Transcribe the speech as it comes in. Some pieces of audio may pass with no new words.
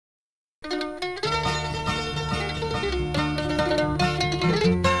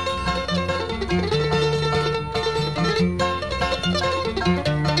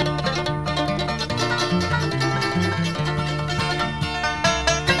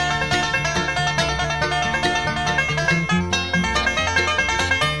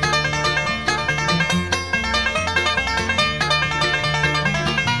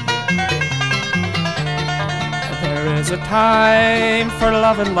time for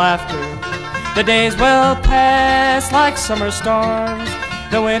love and laughter. The days will pass like summer storms.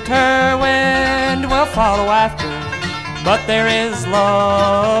 The winter wind will follow after. But there is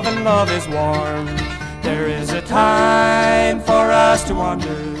love and love is warm. There is a time for us to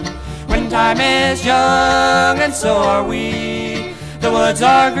wander, when time is young and so are we. The woods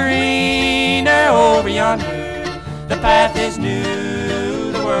are greener over yonder. The path is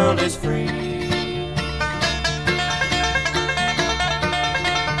new, the world is free.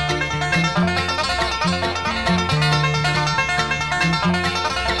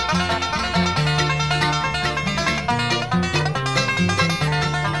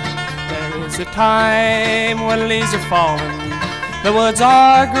 It's a time when leaves are falling, the woods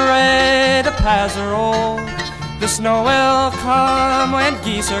are gray, the paths are old. The snow will come when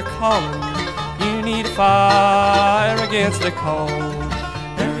geese are calling. You need a fire against the cold.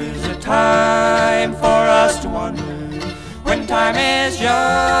 There is a time for us to wander, when time is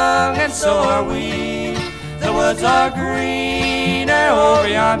young and so are we. The woods are greener over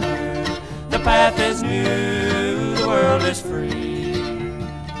yonder. The path is new, the world is free.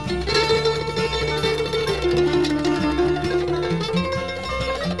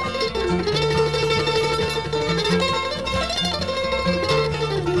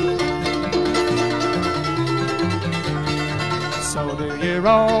 So do your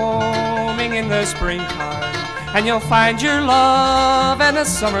roaming in the springtime, and you'll find your love in the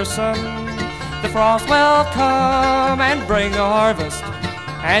summer sun. The frost will come and bring a harvest,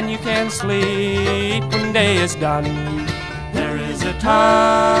 and you can sleep when day is done. There is a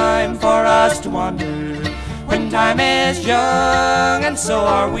time for us to wander, when time is young and so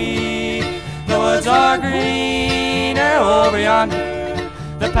are we. The woods are greener over yonder.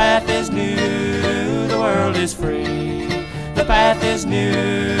 The path is new, the world is free. The path is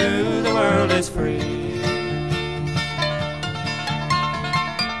new, the world is free.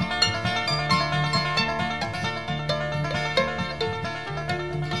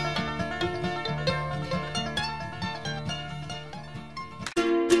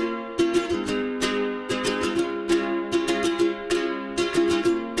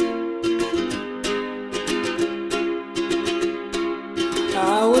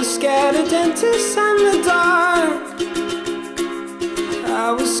 I was scared of dentists and the dark.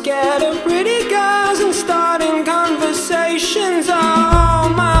 I was scared of pretty girls and starting conversations. All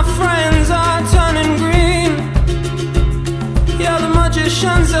my friends are turning green. Yeah, the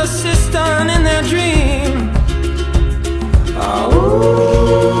magician's assistant in their dream.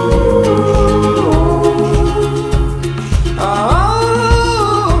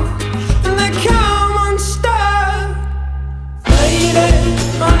 And they come unstuck. Lady,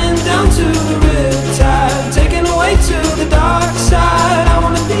 running down to the riptide, taken away to the dark side. I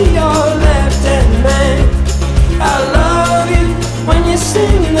wanna be your left-hand man. I love you when you're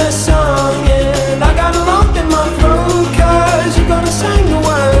singing that song, and I got a lump in my throat 'cause you're gonna sing the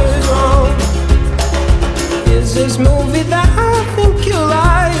words wrong. Is this movie that I think you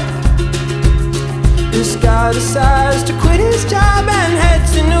like? This guy decides to quit his job and head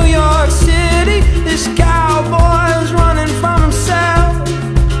to New York City. This cowboy's running from himself.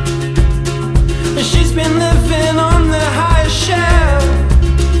 She's been living on the highest shelf.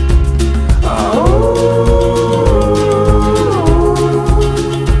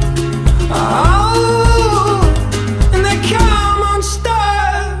 And they come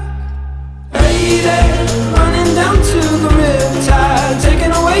unstuck. Lady, running down to the riptide,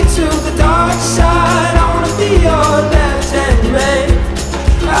 taken away to the dark side. I wanna be your left-hand man.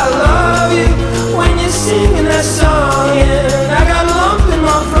 I love you when you're singing that song, and I got a lump in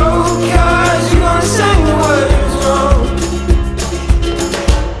my throat 'cause you're gonna sing the words wrong.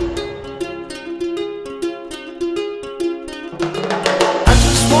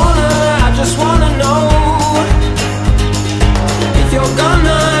 I just wanna know if you're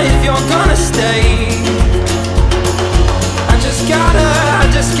gonna stay. I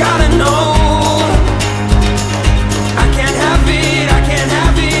just gotta know. I can't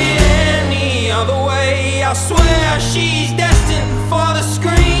have it any other way. I swear she's destined for the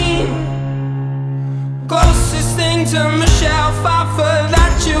screen. Closest thing to Michelle Pfeiffer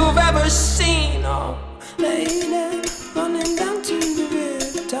that you've ever seen. Oh, lady.